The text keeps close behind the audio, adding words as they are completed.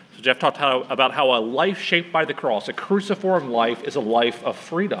Jeff talked about how a life shaped by the cross, a cruciform life, is a life of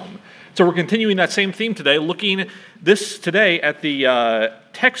freedom. So we're continuing that same theme today, looking today at the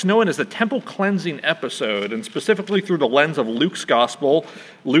text known as the temple cleansing episode, and specifically through the lens of Luke's gospel,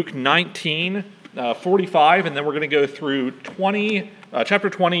 Luke 19, 45, and then we're going to go through chapter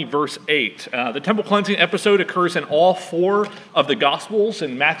 20, verse 8. The temple cleansing episode occurs in all four of the Gospels,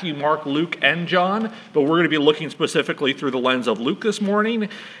 in Matthew, Mark, Luke, and John, but we're going to be looking specifically through the lens of Luke this morning.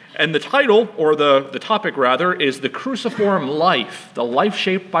 And the title, or the topic rather, is the cruciform life. The life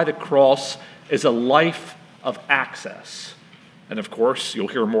shaped by the cross is a life of access. And of course, you'll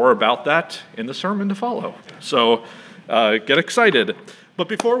hear more about that in the sermon to follow. So get excited. But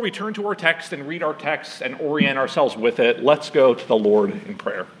before we turn to our text and read our text and orient ourselves with it, let's go to the Lord in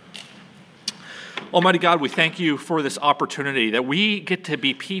prayer. Almighty God, we thank you for this opportunity that we get to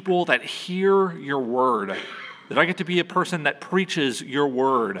be people that hear your word, that I get to be a person that preaches your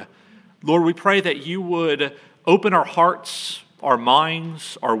word. Lord, we pray that you would open our hearts, our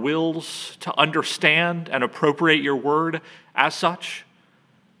minds, our wills to understand and appropriate your word as such,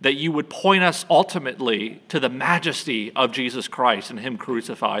 that you would point us ultimately to the majesty of Jesus Christ and him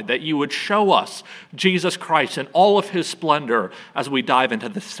crucified, that you would show us Jesus Christ in all of his splendor as we dive into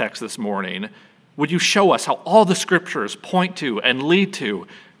this text this morning. Would you show us how all the scriptures point to and lead to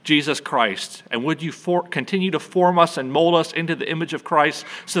Jesus Christ? And would you continue to form us and mold us into the image of Christ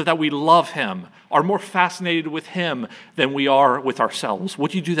so that we love him, are more fascinated with him than we are with ourselves?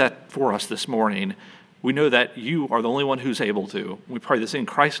 Would you do that for us this morning? We know that you are the only one who's able to. We pray this in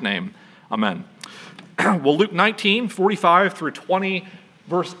Christ's name. Amen. Well, Luke 19, 45 through 20,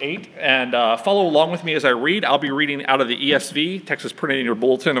 verse 8, and follow along with me as I read. I'll be reading out of the ESV. Text is printed in your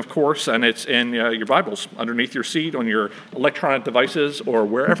bulletin, of course, and it's in your Bibles underneath your seat, on your electronic devices, or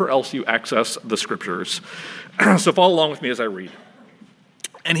wherever else you access the scriptures. So follow along with me as I read.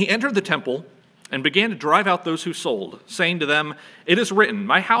 And he entered the temple and began to drive out those who sold, saying to them, "It is written,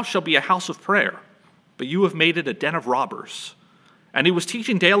 my house shall be a house of prayer, but you have made it a den of robbers." And he was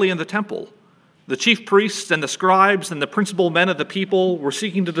teaching daily in the temple. The chief priests and the scribes and the principal men of the people were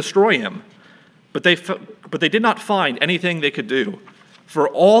seeking to destroy him, but they did not find anything they could do, for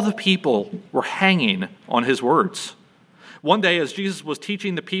all the people were hanging on his words. One day, as Jesus was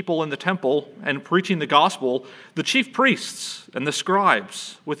teaching the people in the temple and preaching the gospel, the chief priests and the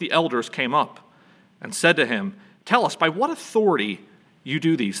scribes with the elders came up and said to him, "Tell us, by what authority you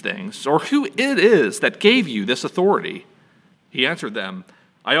do these things, or who it is that gave you this authority?" He answered them,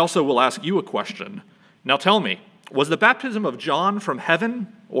 "I also will ask you a question. Now tell me, was the baptism of John from heaven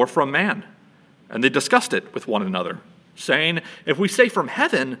or from man?" And they discussed it with one another, saying, "If we say from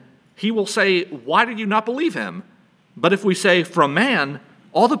heaven, he will say, 'Why did you not believe him?' But if we say from man,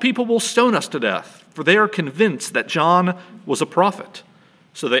 all the people will stone us to death, for they are convinced that John was a prophet."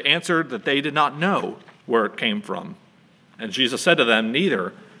 So they answered that they did not know where it came from. And Jesus said to them,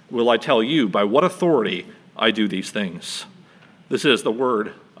 "Neither will I tell you by what authority I do these things." This is the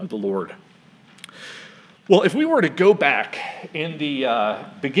word of the Lord. Well, if we were to go back in the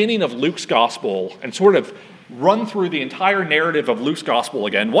beginning of Luke's gospel and sort of run through the entire narrative of Luke's gospel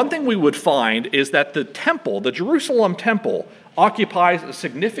again, one thing we would find is that the temple, the Jerusalem temple, occupies a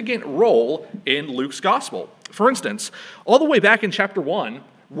significant role in Luke's gospel. For instance, all the way back in chapter 1,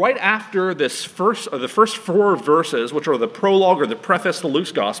 right after the first four verses, which are the prologue or the preface to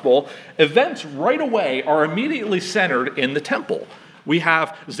Luke's gospel, events right away are immediately centered in the temple. We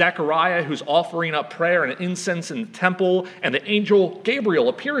have Zechariah who's offering up prayer and incense in the temple, and the angel Gabriel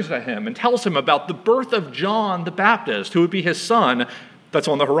appears to him and tells him about the birth of John the Baptist, who would be his son, that's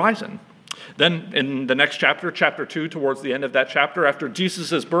on the horizon. Then in the next chapter, chapter 2, towards the end of that chapter, after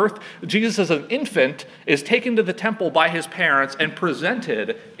Jesus' birth, Jesus as an infant is taken to the temple by his parents and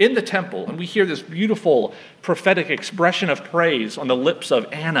presented in the temple. And we hear this beautiful prophetic expression of praise on the lips of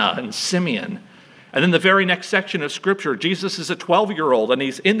Anna and Simeon. And then the very next section of Scripture, Jesus is a 12-year-old, and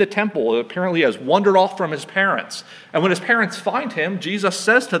he's in the temple, apparently has wandered off from his parents. And when his parents find him, Jesus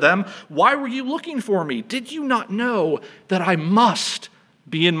says to them, "Why were you looking for me? Did you not know that I must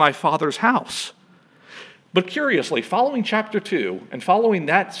be in my Father's house?" But curiously, following chapter 2 and following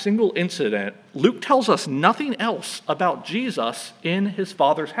that single incident, Luke tells us nothing else about Jesus in his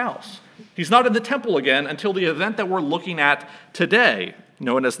Father's house. He's not in the temple again until the event that we're looking at today,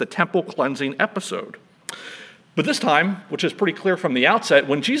 known as the temple cleansing episode. But this time, which is pretty clear from the outset,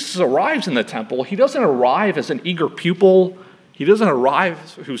 when Jesus arrives in the temple, he doesn't arrive as an eager pupil. He doesn't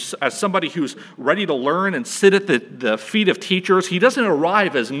arrive as somebody who's ready to learn and sit at the feet of teachers. He doesn't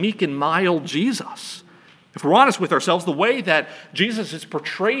arrive as meek and mild Jesus. If we're honest with ourselves, the way that Jesus is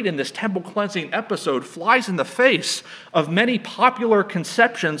portrayed in this temple cleansing episode flies in the face of many popular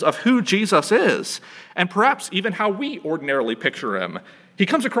conceptions of who Jesus is, and perhaps even how we ordinarily picture him. He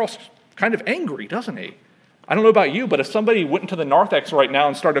comes across kind of angry, doesn't he? I don't know about you, but if somebody went into the narthex right now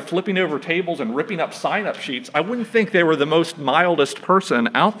and started flipping over tables and ripping up sign-up sheets, I wouldn't think they were the most mildest person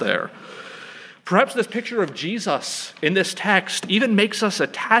out there. Perhaps this picture of Jesus in this text even makes us a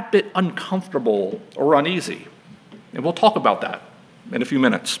tad bit uncomfortable or uneasy. And we'll talk about that in a few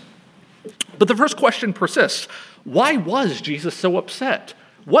minutes. But the first question persists. Why was Jesus so upset?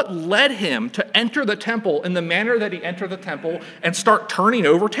 What led him to enter the temple in the manner that he entered the temple and start turning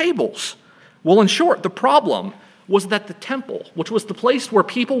over tables? Well, in short, the problem was that the temple, which was the place where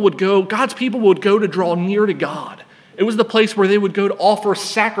people would go, God's people would go to draw near to God. It was the place where they would go to offer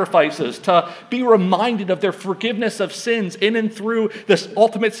sacrifices, to be reminded of their forgiveness of sins in and through this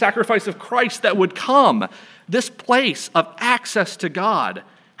ultimate sacrifice of Christ that would come. This place of access to God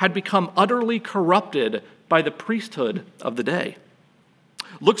had become utterly corrupted by the priesthood of the day.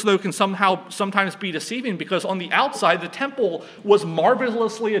 Looks, though, can sometimes be deceiving because on the outside, the temple was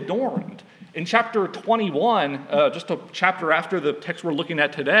marvelously adorned. In chapter 21, just a chapter after the text we're looking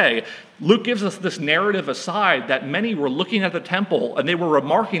at today, Luke gives us this narrative aside that many were looking at the temple and they were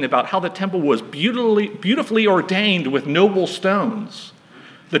remarking about how the temple was beautifully ordained with noble stones.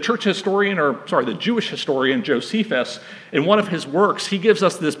 The Jewish historian Josephus, in one of his works, he gives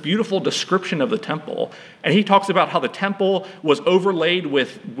us this beautiful description of the temple. And he talks about how the temple was overlaid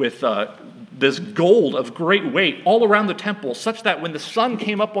with this gold of great weight all around the temple, such that when the sun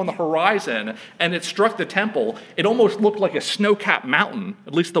came up on the horizon and it struck the temple, it almost looked like a snow-capped mountain,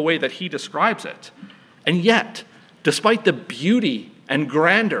 at least the way that he describes it. And yet, despite the beauty and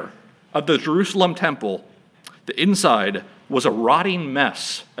grandeur of the Jerusalem temple, the inside was a rotting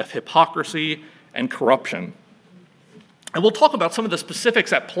mess of hypocrisy and corruption. And we'll talk about some of the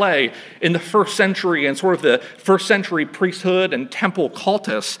specifics at play in the first century and sort of the first century priesthood and temple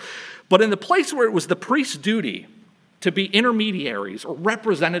cultus. But in the place where it was the priest's duty to be intermediaries or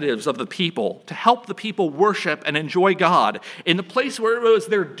representatives of the people, to help the people worship and enjoy God, in the place where it was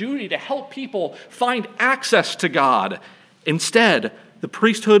their duty to help people find access to God, instead, the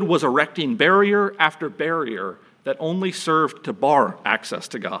priesthood was erecting barrier after barrier that only served to bar access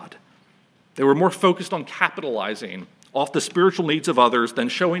to God. They were more focused on capitalizing off the spiritual needs of others than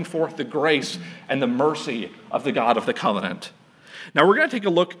showing forth the grace and the mercy of the God of the covenant. Now, we're going to take a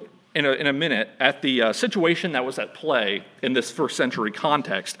look in a minute at the situation that was at play in this first century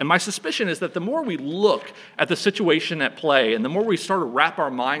context. And my suspicion is that the more we look at the situation at play and the more we start to wrap our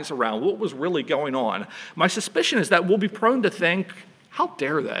minds around what was really going on, my suspicion is that we'll be prone to think, how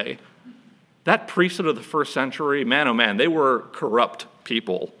dare they? That priesthood of the first century, man, oh man, they were corrupt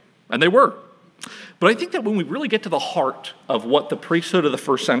people. And they were. But I think that when we really get to the heart of what the priesthood of the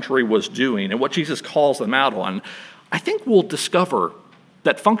first century was doing and what Jesus calls them out on, I think we'll discover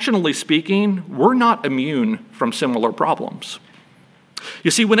that functionally speaking, we're not immune from similar problems.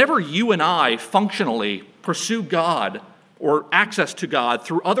 You see, whenever you and I functionally pursue God or access to God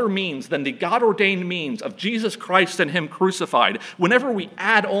through other means than the God-ordained means of Jesus Christ and Him crucified, whenever we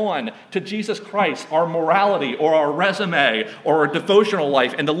add on to Jesus Christ our morality or our resume or our devotional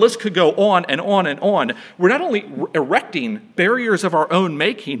life, and the list could go on and on and on, we're not only erecting barriers of our own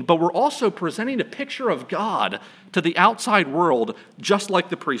making, but we're also presenting a picture of God to the outside world just like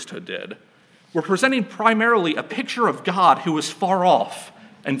the priesthood did. We're presenting primarily a picture of God who is far off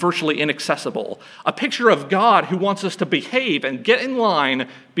and virtually inaccessible. A picture of God who wants us to behave and get in line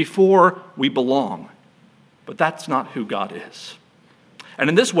before we belong. But that's not who God is. And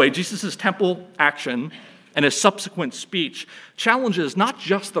in this way, Jesus' temple action and his subsequent speech challenges not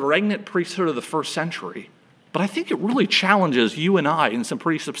just the regnant priesthood of the first century, but I think it really challenges you and I in some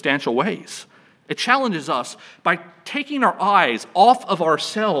pretty substantial ways. It challenges us by taking our eyes off of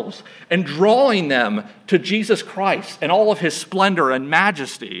ourselves and drawing them to Jesus Christ and all of his splendor and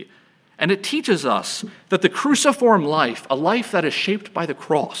majesty. And it teaches us that the cruciform life, a life that is shaped by the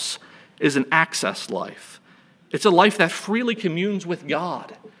cross, is an access life. It's a life that freely communes with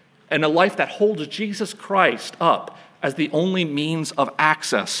God and a life that holds Jesus Christ up as the only means of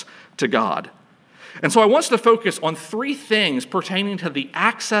access to God. And so I want us to focus on three things pertaining to the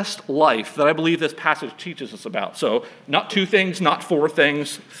accessed life that I believe this passage teaches us about. So not two things, not four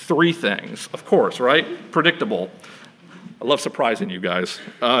things, three things. Of course, right? Predictable. I love surprising you guys.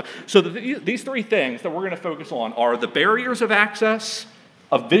 These three things that we're going to focus on are the barriers of access,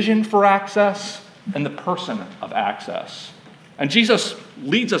 a vision for access, and the person of access. And Jesus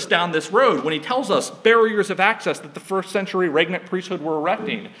leads us down this road when he tells us barriers of access that the first century regnant priesthood were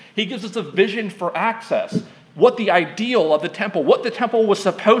erecting. He gives us a vision for access, what the ideal of the temple, what the temple was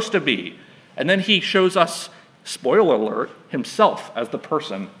supposed to be. And then he shows us, spoiler alert, himself as the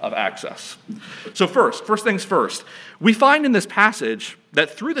person of access. So first things first, we find in this passage that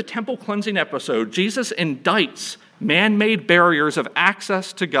through the temple cleansing episode, Jesus indicts man-made barriers of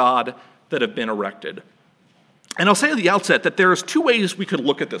access to God that have been erected. And I'll say at the outset that there's two ways we could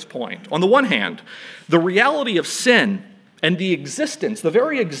look at this point. On the one hand, the reality of sin and the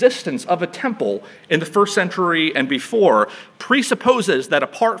very existence of a temple in the first century and before presupposes that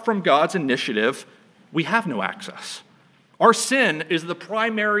apart from God's initiative, we have no access. Our sin is the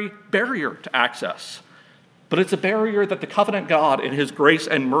primary barrier to access, but it's a barrier that the covenant God in his grace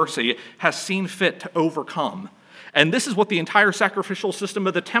and mercy has seen fit to overcome. And this is what the entire sacrificial system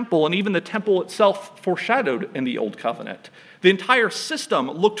of the temple and even the temple itself foreshadowed in the Old Covenant. The entire system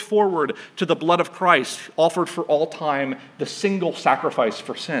looked forward to the blood of Christ offered for all time, the single sacrifice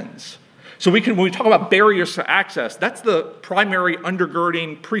for sins. So when we talk about barriers to access, that's the primary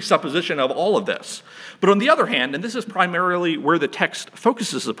undergirding presupposition of all of this. But on the other hand, and this is primarily where the text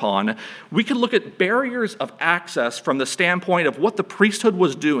focuses upon, we can look at barriers of access from the standpoint of what the priesthood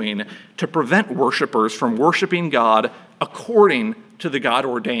was doing to prevent worshipers from worshiping God according to the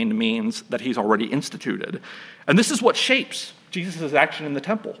God-ordained means that he's already instituted. And this is what shapes Jesus' action in the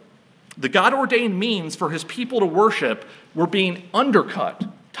temple. The God-ordained means for his people to worship were being undercut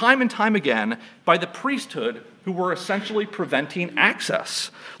time and time again by the priesthood who were essentially preventing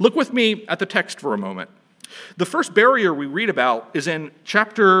access. Look with me at the text for a moment. The first barrier we read about is in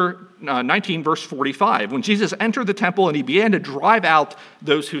chapter 19, verse 45, when Jesus entered the temple and he began to drive out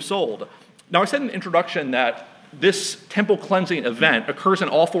those who sold. Now, I said in the introduction that this temple cleansing event occurs in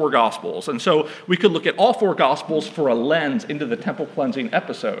all four Gospels. And so we could look at all four Gospels for a lens into the temple cleansing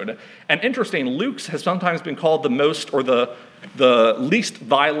episode. And interesting, Luke's has sometimes been called the most or the least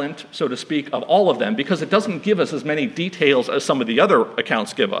violent, so to speak, of all of them because it doesn't give us as many details as some of the other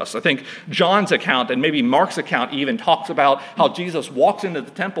accounts give us. I think John's account and maybe Mark's account even talks about how Jesus walks into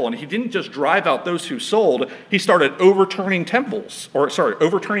the temple and he didn't just drive out those who sold, he started overturning tables.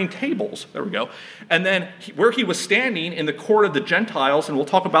 There we go. And then where he was standing in the court of the Gentiles, and we'll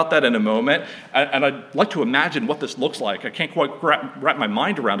talk about that in a moment, and I'd like to imagine what this looks like. I can't quite wrap my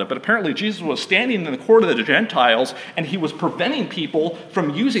mind around it, but apparently Jesus was standing in the court of the Gentiles and he was preventing people from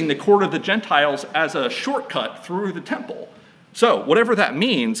using the court of the Gentiles as a shortcut through the temple. So, whatever that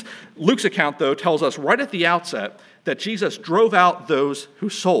means, Luke's account, though, tells us right at the outset that Jesus drove out those who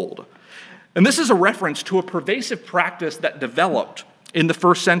sold. And this is a reference to a pervasive practice that developed in the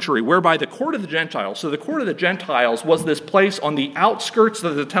first century, whereby the court of the Gentiles, so the court of the Gentiles was this place on the outskirts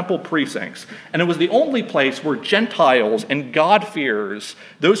of the temple precincts, and it was the only place where Gentiles and God-fearers,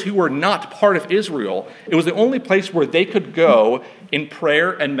 those who were not part of Israel, it was the only place where they could go in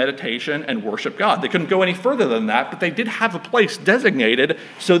prayer and meditation and worship God. They couldn't go any further than that, but they did have a place designated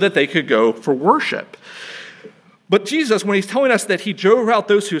so that they could go for worship. But Jesus, when he's telling us that he drove out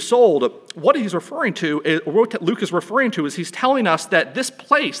those who sold, what he's referring to, or what Luke is referring to, is he's telling us that this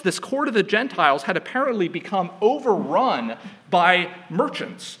place, this court of the Gentiles, had apparently become overrun by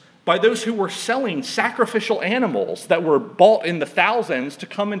merchants, by those who were selling sacrificial animals that were bought in the thousands to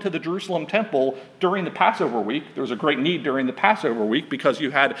come into the Jerusalem temple during the Passover week. There was a great need during the Passover week because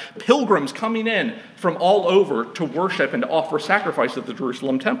you had pilgrims coming in from all over to worship and to offer sacrifice at the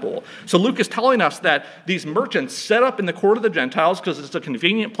Jerusalem temple. So Luke is telling us that these merchants set up in the court of the Gentiles because it's a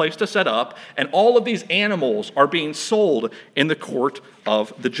convenient place to set up, and all of these animals are being sold in the court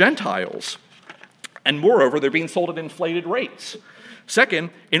of the Gentiles. And moreover, they're being sold at inflated rates. Second,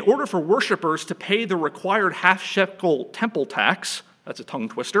 in order for worshipers to pay the required half-shekel temple tax, that's a tongue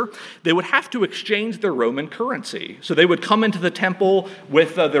twister, they would have to exchange their Roman currency. So they would come into the temple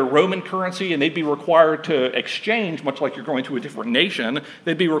with their Roman currency, and they'd be required to exchange, much like you're going to a different nation,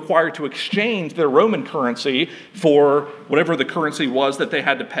 they'd be required to exchange their Roman currency for whatever the currency was that they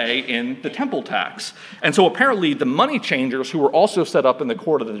had to pay in the temple tax. And so apparently the money changers who were also set up in the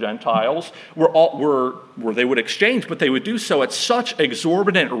court of the Gentiles were they would exchange, but they would do so at such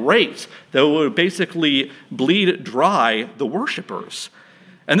exorbitant rates that it would basically bleed dry the worshipers.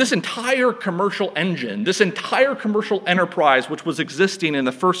 And this entire commercial engine, this entire commercial enterprise which was existing in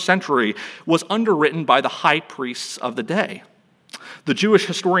the first century was underwritten by the high priests of the day. The Jewish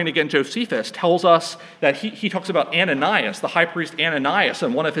historian, again, Josephus, tells us that he talks about Ananias, the high priest Ananias,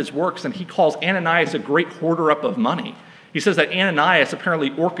 in one of his works, and he calls Ananias a great hoarder up of money. He says that Ananias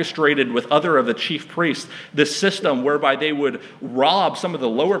apparently orchestrated with other of the chief priests this system whereby they would rob some of the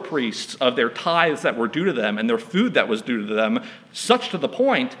lower priests of their tithes that were due to them and their food that was due to them, such to the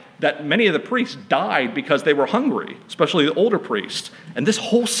point that many of the priests died because they were hungry, especially the older priests. And this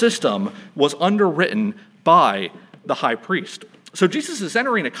whole system was underwritten by the high priest. So Jesus is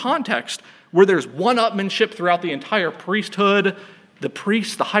entering a context where there's one-upmanship throughout the entire priesthood. The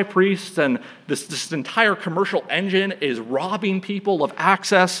priests, the high priests, and this entire commercial engine is robbing people of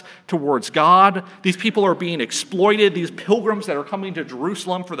access towards God. These people are being exploited. These pilgrims that are coming to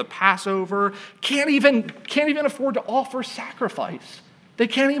Jerusalem for the Passover can't even afford to offer sacrifice. They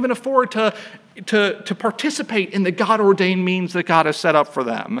can't even afford to participate in the God-ordained means that God has set up for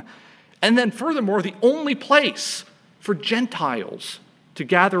them. And then furthermore, the only place for Gentiles to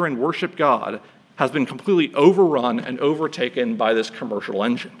gather and worship God has been completely overrun and overtaken by this commercial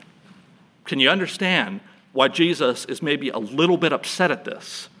engine. Can you understand why Jesus is maybe a little bit upset at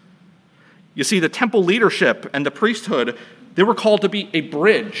this? You see, the temple leadership and the priesthood, they were called to be a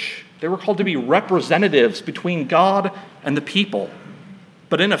bridge. They were called to be representatives between God and the people.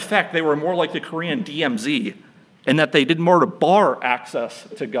 But in effect, they were more like the Korean DMZ in that they did more to bar access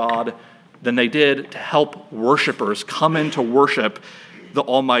to God than they did to help worshipers come in to worship the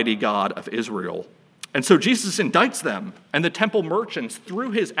Almighty God of Israel. And so Jesus indicts them and the temple merchants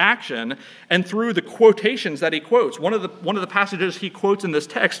through his action and through the quotations that he quotes. One of the passages he quotes in this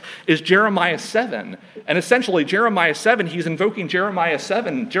text is Jeremiah 7. And essentially, Jeremiah 7, he's invoking Jeremiah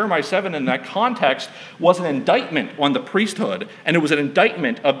 7. Jeremiah 7 in that context was an indictment on the priesthood, and it was an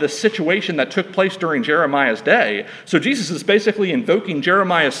indictment of the situation that took place during Jeremiah's day. So Jesus is basically invoking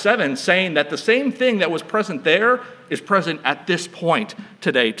Jeremiah 7, saying that the same thing that was present there is present at this point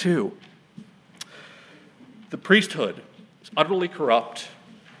today too. The priesthood is utterly corrupt.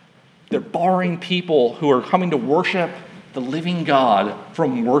 They're barring people who are coming to worship the living God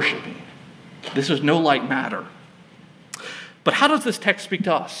from worshiping. This is no light matter. But how does this text speak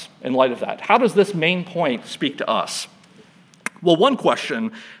to us in light of that? How does this main point speak to us? Well, one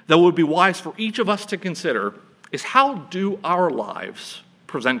question that would be wise for each of us to consider is, how do our lives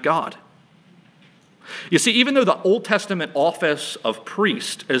present God? You see, even though the Old Testament office of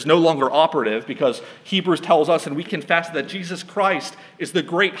priest is no longer operative, because Hebrews tells us and we confess that Jesus Christ is the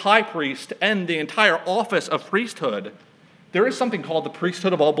great high priest and the entire office of priesthood, there is something called the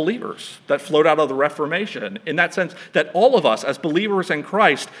priesthood of all believers that flowed out of the Reformation, in that sense that all of us as believers in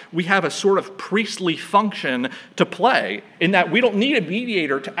Christ, we have a sort of priestly function to play, in that we don't need a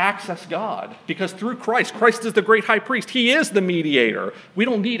mediator to access God, because through Christ is the great high priest. He is the mediator. We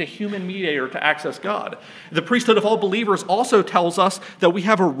don't need a human mediator to access God. The priesthood of all believers also tells us that we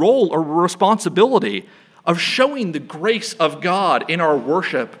have a role or responsibility of showing the grace of God in our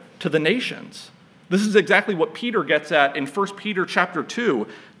worship to the nations. This is exactly what Peter gets at in 1 Peter chapter 2.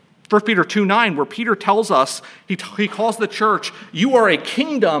 1 Peter 2:9, where Peter tells us, he calls the church, you are a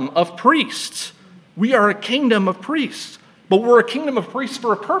kingdom of priests. We are a kingdom of priests. But we're a kingdom of priests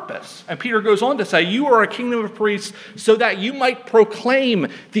for a purpose. And Peter goes on to say, you are a kingdom of priests so that you might proclaim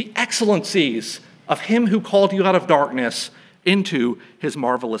the excellencies of him who called you out of darkness into his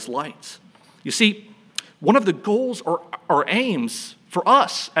marvelous lights. You see, one of the goals or aims for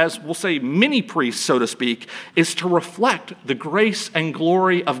us, as we'll say mini priests, so to speak, is to reflect the grace and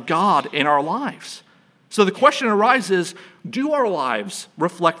glory of God in our lives. So the question arises, do our lives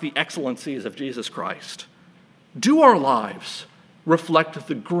reflect the excellencies of Jesus Christ? Do our lives reflect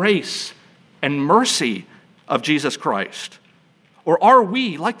the grace and mercy of Jesus Christ? Or are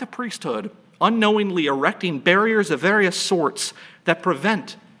we, like the priesthood, unknowingly erecting barriers of various sorts that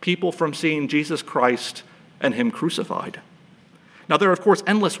prevent people from seeing Jesus Christ and him crucified? Now, there are, of course,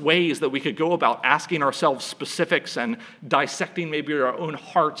 endless ways that we could go about asking ourselves specifics and dissecting maybe our own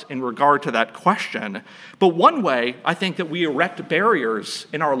hearts in regard to that question. But one way I think that we erect barriers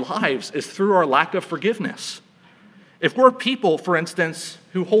in our lives is through our lack of forgiveness. If we're people, for instance,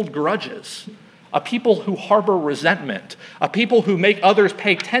 who hold grudges, a people who harbor resentment, a people who make others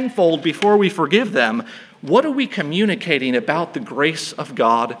pay tenfold before we forgive them, what are we communicating about the grace of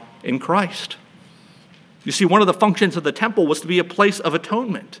God in Christ? You see, one of the functions of the temple was to be a place of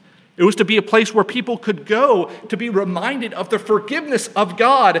atonement. It was to be a place where people could go to be reminded of the forgiveness of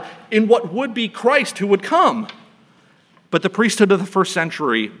God in what would be Christ who would come. But the priesthood of the first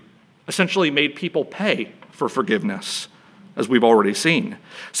century essentially made people pay for forgiveness, as we've already seen.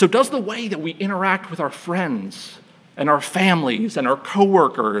 So does the way that we interact with our friends and our families and our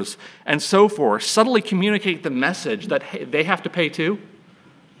coworkers and so forth subtly communicate the message that they have to pay too?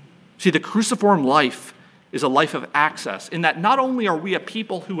 See, the cruciform life is a life of access, in that not only are we a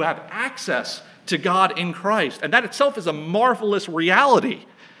people who have access to God in Christ. And that itself is a marvelous reality.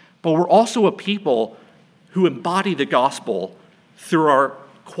 But we're also a people who embody the gospel through our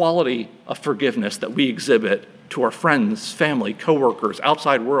quality of forgiveness that we exhibit to our friends, family, coworkers,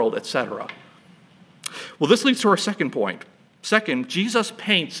 outside world, etc. Well, this leads to our second point. Second, Jesus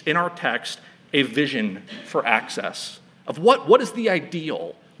paints in our text a vision for access of what is the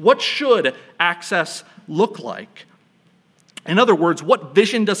ideal? What should access look like? In other words, what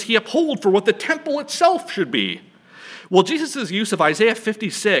vision does he uphold for what the temple itself should be? Well, Jesus' use of Isaiah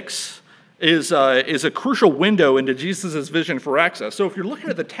 56 is a crucial window into Jesus' vision for access. So if you're looking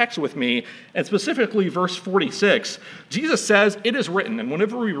at the text with me, and specifically verse 46, Jesus says, "It is written." And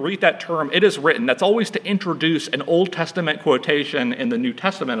whenever we read that term, "it is written," that's always to introduce an Old Testament quotation in the New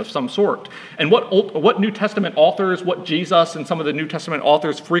Testament of some sort. And what New Testament authors, what Jesus and some of the New Testament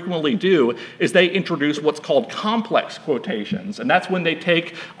authors frequently do is they introduce what's called complex quotations. And that's when they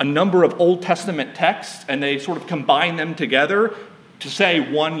take a number of Old Testament texts and they sort of combine them together to say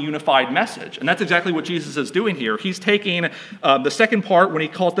one unified message. And that's exactly what Jesus is doing here. He's taking the second part when he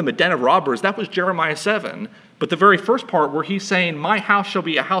calls them a den of robbers, that was Jeremiah 7. But the very first part where he's saying, "My house shall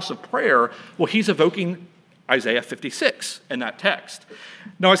be a house of prayer," well, he's evoking Isaiah 56 in that text.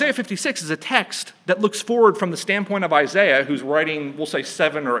 Now, Isaiah 56 is a text that looks forward from the standpoint of Isaiah, who's writing, we'll say,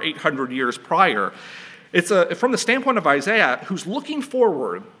 700 or 800 years prior. It's from the standpoint of Isaiah, who's looking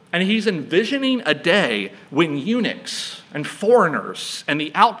forward, and he's envisioning a day when eunuchs and foreigners and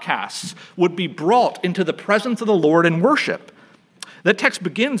the outcasts would be brought into the presence of the Lord in worship. That text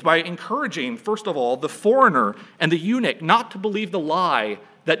begins by encouraging, first of all, the foreigner and the eunuch not to believe the lie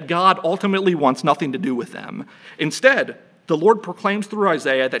that God ultimately wants nothing to do with them. Instead, the Lord proclaims through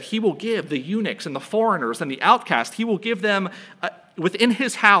Isaiah that he will give the eunuchs and the foreigners and the outcasts, he will give them within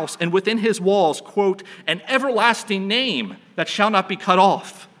his house and within his walls, quote, "an everlasting name that shall not be cut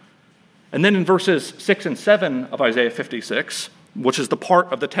off." And then in verses 6 and 7 of Isaiah 56, which is the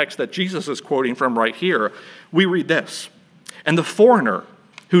part of the text that Jesus is quoting from right here, we read this: "And the foreigner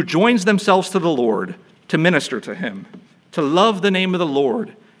who joins themselves to the Lord to minister to him, to love the name of the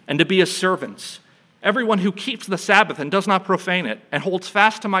Lord, and to be his servants, everyone who keeps the Sabbath and does not profane it, and holds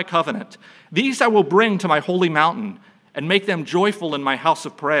fast to my covenant, these I will bring to my holy mountain, and make them joyful in my house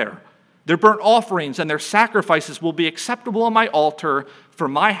of prayer. Their burnt offerings and their sacrifices will be acceptable on my altar, for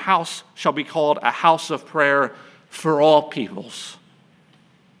my house shall be called a house of prayer for all peoples."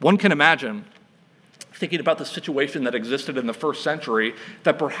 One can imagine, thinking about the situation that existed in the first century,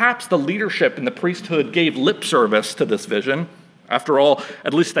 that perhaps the leadership and the priesthood gave lip service to this vision. After all,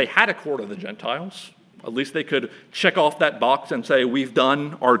 at least they had a court of the Gentiles. At least they could check off that box and say, "We've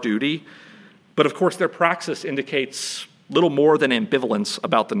done our duty." But of course, their praxis indicates little more than ambivalence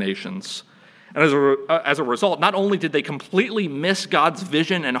about the nations. And as a result, not only did they completely miss God's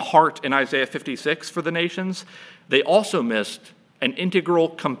vision and heart in Isaiah 56 for the nations, they also missed an integral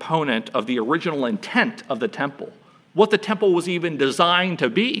component of the original intent of the temple, what the temple was even designed to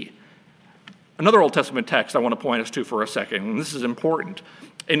be. Another Old Testament text I want to point us to for a second, and this is important.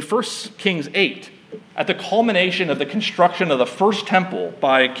 In 1 Kings 8, at the culmination of the construction of the first temple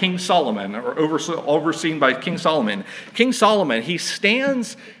by King Solomon, or overseen by King Solomon, he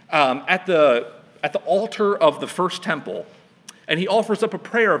stands at the altar of the first temple, and he offers up a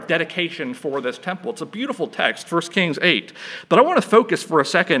prayer of dedication for this temple. It's a beautiful text, 1 Kings 8. But I want to focus for a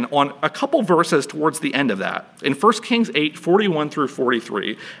second on a couple verses towards the end of that. In 1 Kings 8, 41 through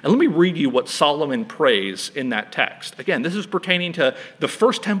 43. And let me read you what Solomon prays in that text. Again, this is pertaining to the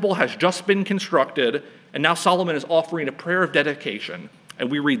first temple has just been constructed, and now Solomon is offering a prayer of dedication.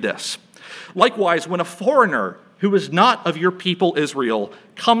 And we read this: "Likewise, when a foreigner who is not of your people Israel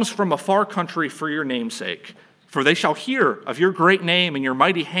comes from a far country for your name's sake, for they shall hear of your great name and your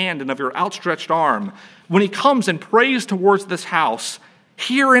mighty hand and of your outstretched arm. When he comes and prays towards this house,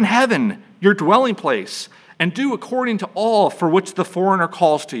 hear in heaven your dwelling place, and do according to all for which the foreigner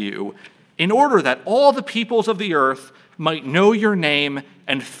calls to you, in order that all the peoples of the earth might know your name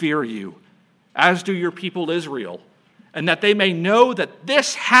and fear you, as do your people Israel, and that they may know that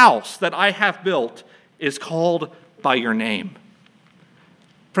this house that I have built is called by your name."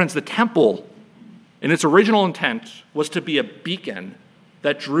 Friends, the temple in its original intent was to be a beacon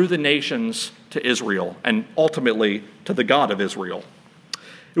that drew the nations to Israel and ultimately to the God of Israel.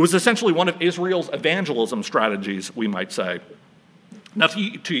 It was essentially one of Israel's evangelism strategies, we might say. Now,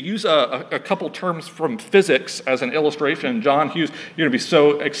 to use a couple terms from physics as an illustration, John Hughes, you're going to be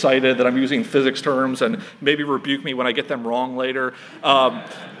so excited that I'm using physics terms, and maybe rebuke me when I get them wrong later.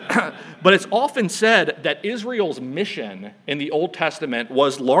 But it's often said that Israel's mission in the Old Testament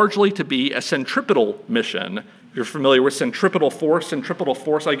was largely to be a centripetal mission, You're familiar with centripetal force. Centripetal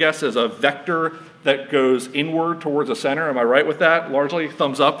force, I guess, is a vector that goes inward towards the center. Am I right with that? Largely,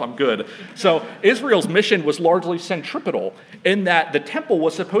 thumbs up, I'm good. So Israel's mission was largely centripetal in that the temple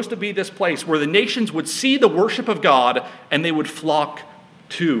was supposed to be this place where the nations would see the worship of God and they would flock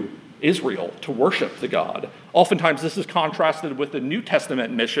to Israel to worship the God. Oftentimes, this is contrasted with the New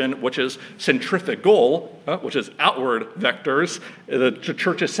Testament mission, which is centrifugal, which is outward vectors. The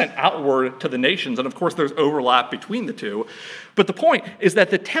church is sent outward to the nations, and of course, there's overlap between the two. But the point is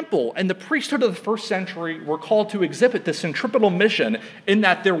that the temple and the priesthood of the first century were called to exhibit the centripetal mission in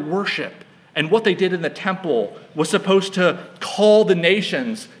that their worship and what they did in the temple was supposed to call the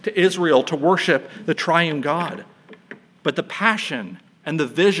nations to Israel to worship the triune God. But the passion and the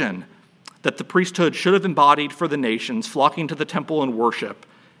vision that the priesthood should have embodied for the nations flocking to the temple and worship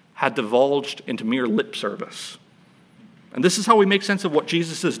had divulged into mere lip service. And this is how we make sense of what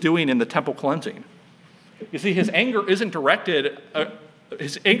Jesus is doing in the temple cleansing. You see, his anger isn't directed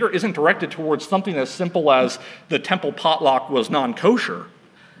towards something as simple as the temple potluck was non-kosher.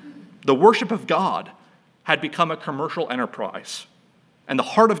 The worship of God had become a commercial enterprise, and the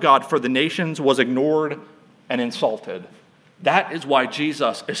heart of God for the nations was ignored and insulted. That is why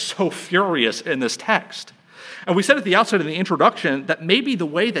Jesus is so furious in this text. And we said at the outset of the introduction that maybe the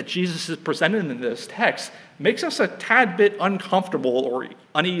way that Jesus is presented in this text makes us a tad bit uncomfortable or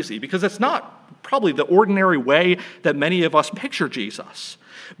uneasy, because it's not probably the ordinary way that many of us picture Jesus.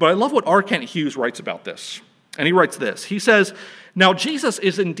 But I love what R. Kent Hughes writes about this. And he writes this. He says, "Now Jesus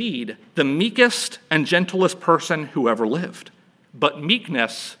is indeed the meekest and gentlest person who ever lived. But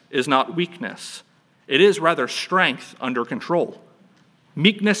meekness is not weakness. It is rather strength under control.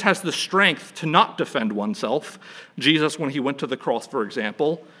 Meekness has the strength to not defend oneself, Jesus when he went to the cross, for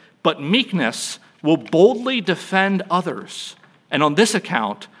example, but meekness will boldly defend others. And on this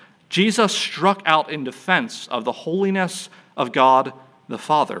account, Jesus struck out in defense of the holiness of God the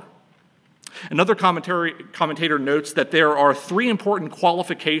Father." Another commentator notes that there are three important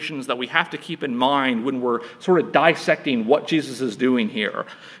qualifications that we have to keep in mind when we're sort of dissecting what Jesus is doing here.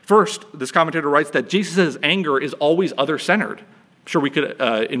 First, this commentator writes that Jesus' anger is always other-centered. I'm sure we could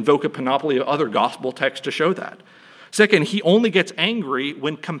invoke a panoply of other gospel texts to show that. Second, he only gets angry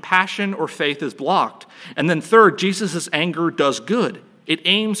when compassion or faith is blocked. And then third, Jesus' anger does good. It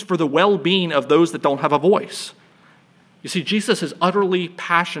aims for the well-being of those that don't have a voice. You see, Jesus is utterly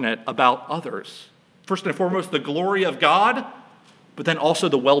passionate about others. First and foremost, the glory of God, but then also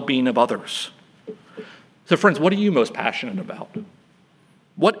the well-being of others. So friends, what are you most passionate about?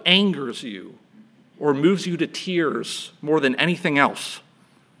 What angers you or moves you to tears more than anything else?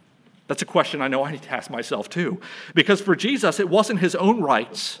 That's a question I know I need to ask myself too. Because for Jesus, it wasn't his own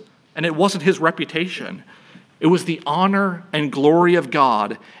rights and it wasn't his reputation. It was the honor and glory of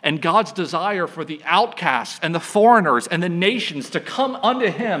God and God's desire for the outcasts and the foreigners and the nations to come unto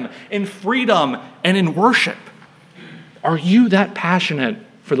him in freedom and in worship. Are you that passionate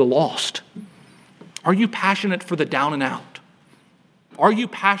for the lost? Are you passionate for the down and out? Are you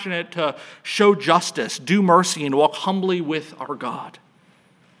passionate to show justice, do mercy, and walk humbly with our God?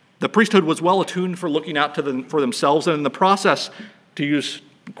 The priesthood was well attuned for looking out for themselves, and in the process, to use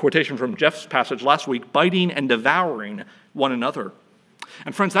quotation from Jeff's passage last week, biting and devouring one another.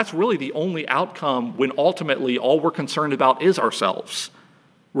 And friends, that's really the only outcome when ultimately all we're concerned about is ourselves.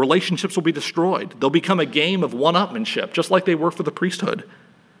 Relationships will be destroyed. They'll become a game of one-upmanship, just like they were for the priesthood.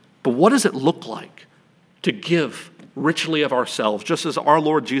 But what does it look like to give richly of ourselves, just as our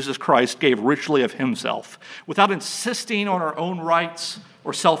Lord Jesus Christ gave richly of himself, without insisting on our own rights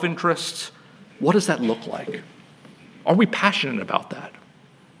or self-interests? What does that look like? Are we passionate about that?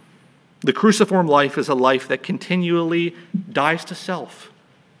 The cruciform life is a life that continually dies to self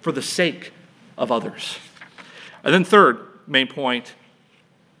for the sake of others. And then third main point,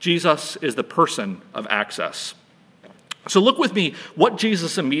 Jesus is the person of access. So look with me what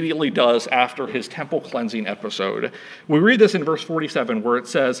Jesus immediately does after his temple cleansing episode. We read this in verse 47 where it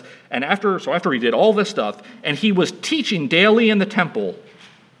says, after he did all this stuff, and he was teaching daily in the temple.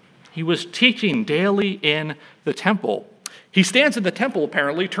 He was teaching daily in the temple. He stands in the temple,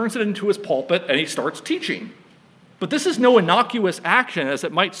 apparently, turns it into his pulpit, and he starts teaching. But this is no innocuous action, as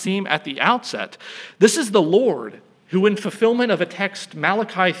it might seem at the outset. This is the Lord who, in fulfillment of a text,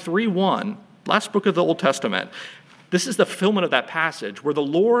 Malachi 3:1, last book of the Old Testament, this is the fulfillment of that passage where the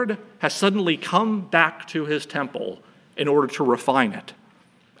Lord has suddenly come back to his temple in order to refine it.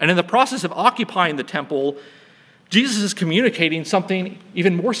 And in the process of occupying the temple, Jesus is communicating something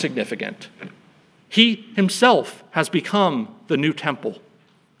even more significant. He himself has become the new temple.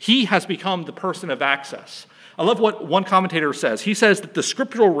 He has become the person of access. I love what one commentator says. He says that the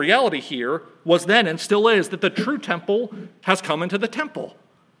scriptural reality here was then and still is that the true temple has come into the temple.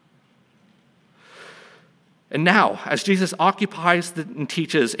 And now, as Jesus occupies and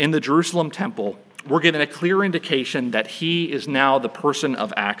teaches in the Jerusalem temple, we're given a clear indication that he is now the person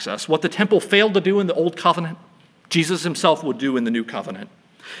of access. What the temple failed to do in the Old Covenant, Jesus himself would do in the New Covenant.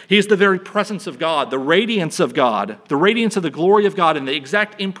 He is the very presence of God, the radiance of God, the radiance of the glory of God, and the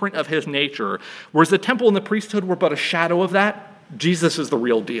exact imprint of his nature. Whereas the temple and the priesthood were but a shadow of that, Jesus is the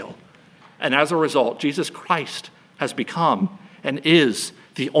real deal. And as a result, Jesus Christ has become and is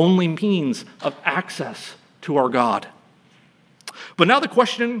the only means of access to our God. But now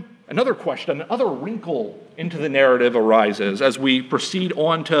another wrinkle into the narrative arises as we proceed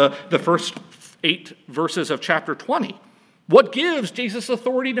on to the first 8 verses of chapter 20. What gives Jesus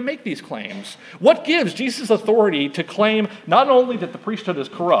authority to make these claims? What gives Jesus authority to claim not only that the priesthood is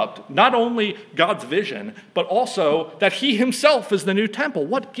corrupt, not only God's vision, but also that he himself is the new temple?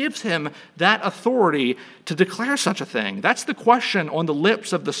 What gives him that authority to declare such a thing? That's the question on the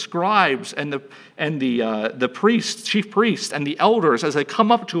lips of the scribes and the priests, chief priests, and the elders as they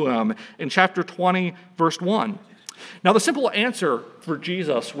come up to him in chapter 20, verse 1. Now, the simple answer for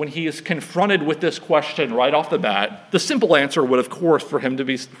Jesus when he is confronted with this question right off the bat, the simple answer would, of course, for him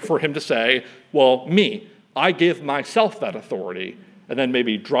to say, well, I give myself that authority, and then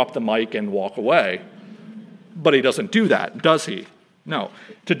maybe drop the mic and walk away. But he doesn't do that, does he? No.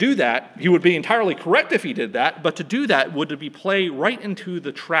 To do that, he would be entirely correct if he did that, but to do that would be play right into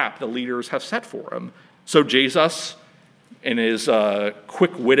the trap the leaders have set for him. So Jesus, in his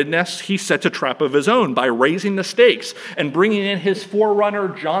quick-wittedness, he sets a trap of his own by raising the stakes and bringing in his forerunner,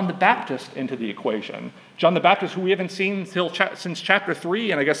 John the Baptist, into the equation. John the Baptist, who we haven't seen since chapter 3,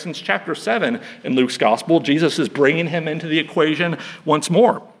 and I guess since chapter 7 in Luke's gospel. Jesus is bringing him into the equation once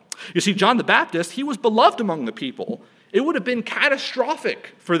more. You see, John the Baptist, he was beloved among the people. It would have been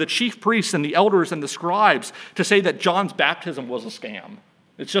catastrophic for the chief priests and the elders and the scribes to say that John's baptism was a scam.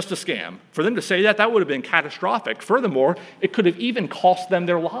 It's just a scam. For them to say that would have been catastrophic. Furthermore, it could have even cost them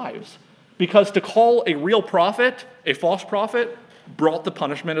their lives. Because to call a real prophet a false prophet brought the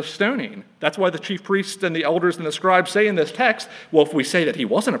punishment of stoning. That's why the chief priests and the elders and the scribes say in this text, well, if we say that he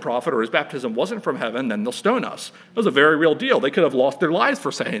wasn't a prophet or his baptism wasn't from heaven, then they'll stone us. That was a very real deal. They could have lost their lives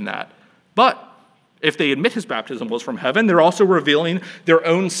for saying that. But if they admit his baptism was from heaven, they're also revealing their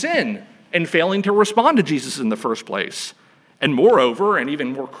own sin in failing to respond to Jesus in the first place. And moreover, and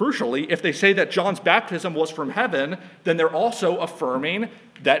even more crucially, if they say that John's baptism was from heaven, then they're also affirming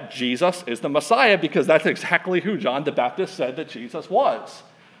that Jesus is the Messiah, because that's exactly who John the Baptist said that Jesus was.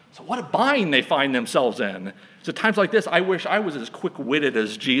 So what a bind they find themselves in. So times like this, I wish I was as quick-witted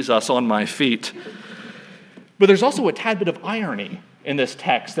as Jesus on my feet. But there's also a tad bit of irony in this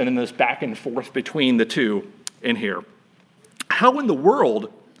text and in this back and forth between the two in here. How in the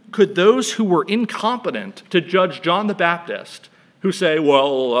world could those who were incompetent to judge John the Baptist, who say,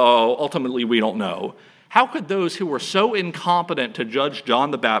 well, ultimately we don't know, how could those who were so incompetent to judge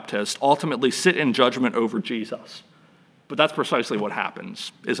John the Baptist ultimately sit in judgment over Jesus? But that's precisely what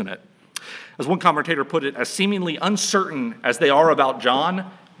happens, isn't it? As one commentator put it, as seemingly uncertain as they are about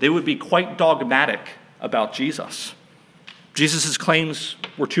John, they would be quite dogmatic about Jesus. Jesus' claims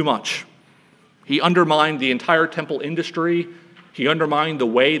were too much. He undermined the entire temple industry. He undermined the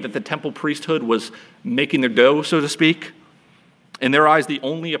way that the temple priesthood was making their dough, so to speak. In their eyes, the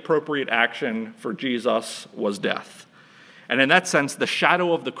only appropriate action for Jesus was death. And in that sense, the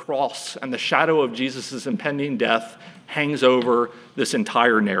shadow of the cross and the shadow of Jesus' impending death hangs over this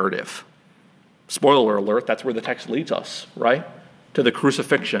entire narrative. Spoiler alert, that's where the text leads us, right? To the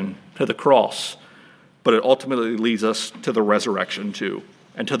crucifixion, to the cross. But it ultimately leads us to the resurrection too,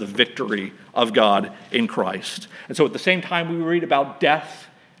 and to the victory of God in Christ. And so at the same time we read about death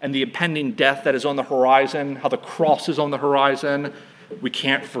and the impending death that is on the horizon, how the cross is on the horizon, we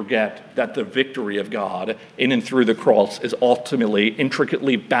can't forget that the victory of God in and through the cross is ultimately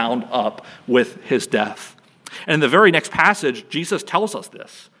intricately bound up with his death. And in the very next passage, Jesus tells us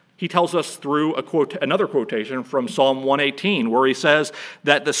this. He tells us through another quotation from Psalm 118, where he says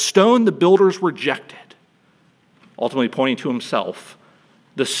that the stone the builders rejected, ultimately pointing to himself,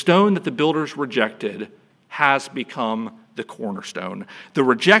 the stone that the builders rejected has become the cornerstone. The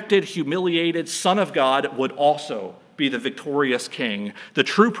rejected, humiliated Son of God would also be the victorious King, the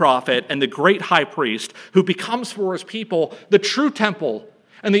true prophet, and the great high priest who becomes for his people the true temple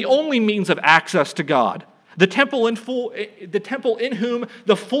and the only means of access to God. The temple in whom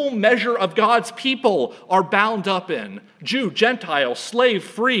the full measure of God's people are bound up in. Jew, Gentile, slave,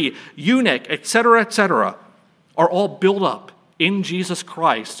 free, eunuch, etc., are all built up in Jesus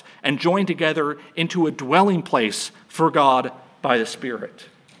Christ and joined together into a dwelling place for God by the Spirit.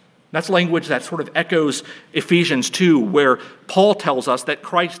 That's language that sort of echoes Ephesians 2, where Paul tells us that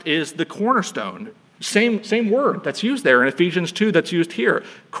Christ is the cornerstone. Same word that's used there in Ephesians 2 that's used here.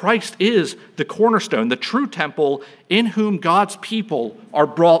 Christ is the cornerstone, the true temple in whom God's people are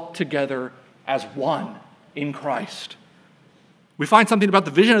brought together as one in Christ. We find something about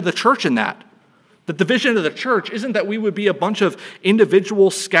the vision of the church in that. That the vision of the church isn't that we would be a bunch of individual,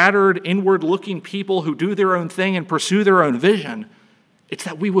 scattered, inward-looking people who do their own thing and pursue their own vision. It's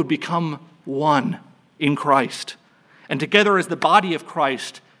that we would become one in Christ. And together as the body of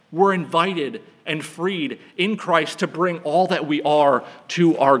Christ, we're invited and freed in Christ to bring all that we are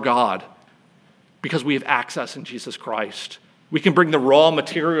to our God because we have access in Jesus Christ. We can bring the raw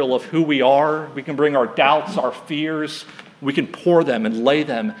material of who we are. We can bring our doubts, our fears. We can pour them and lay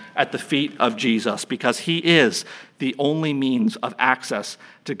them at the feet of Jesus because he is the only means of access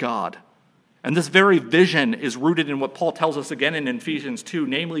to God. And this very vision is rooted in what Paul tells us again in Ephesians 2,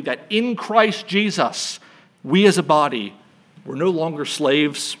 namely that in Christ Jesus, we as a body, we're no longer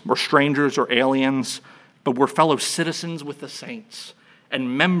slaves or strangers or aliens, but we're fellow citizens with the saints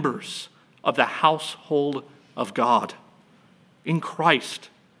and members of the household of God. In Christ,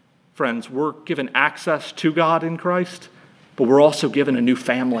 friends, we're given access to God in Christ, but we're also given a new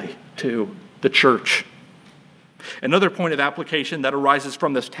family too, the church. Another point of application that arises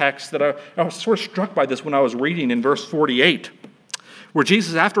from this text that I was sort of struck by this when I was reading in verse 48, where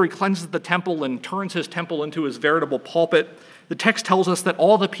Jesus, after he cleanses the temple and turns his temple into his veritable pulpit, the text tells us that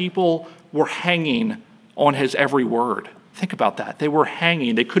all the people were hanging on his every word. Think about that. They were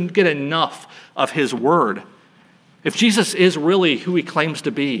hanging. They couldn't get enough of his word. If Jesus is really who he claims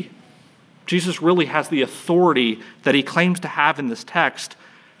to be, Jesus really has the authority that he claims to have in this text,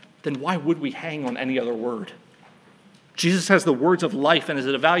 then why would we hang on any other word? Jesus has the words of life, and his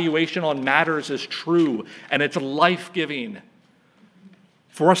evaluation on matters is true, and it's life-giving.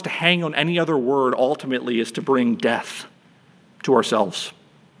 For us to hang on any other word ultimately is to bring death to ourselves.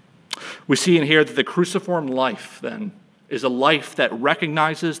 We see in here that the cruciform life, then, is a life that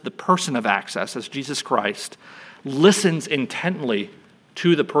recognizes the person of access as Jesus Christ, listens intently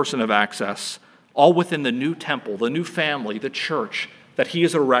to the person of access, all within the new temple, the new family, the church that he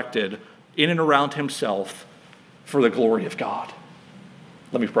has erected in and around himself for the glory of God.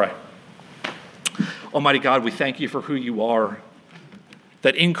 Let me pray. Almighty God, we thank you for who you are,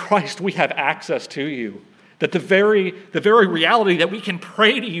 that in Christ we have access to you, that the very reality that we can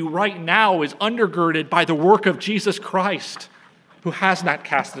pray to you right now is undergirded by the work of Jesus Christ, who has not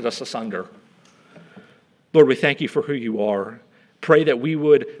casted us asunder. Lord, we thank you for who you are. Pray that we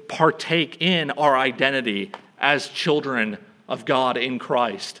would partake in our identity as children of God in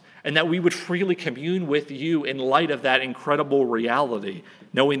Christ, and that we would freely commune with you in light of that incredible reality,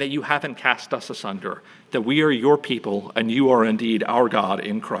 knowing that you haven't cast us asunder, that we are your people, and you are indeed our God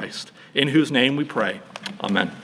in Christ, in whose name we pray. Amen.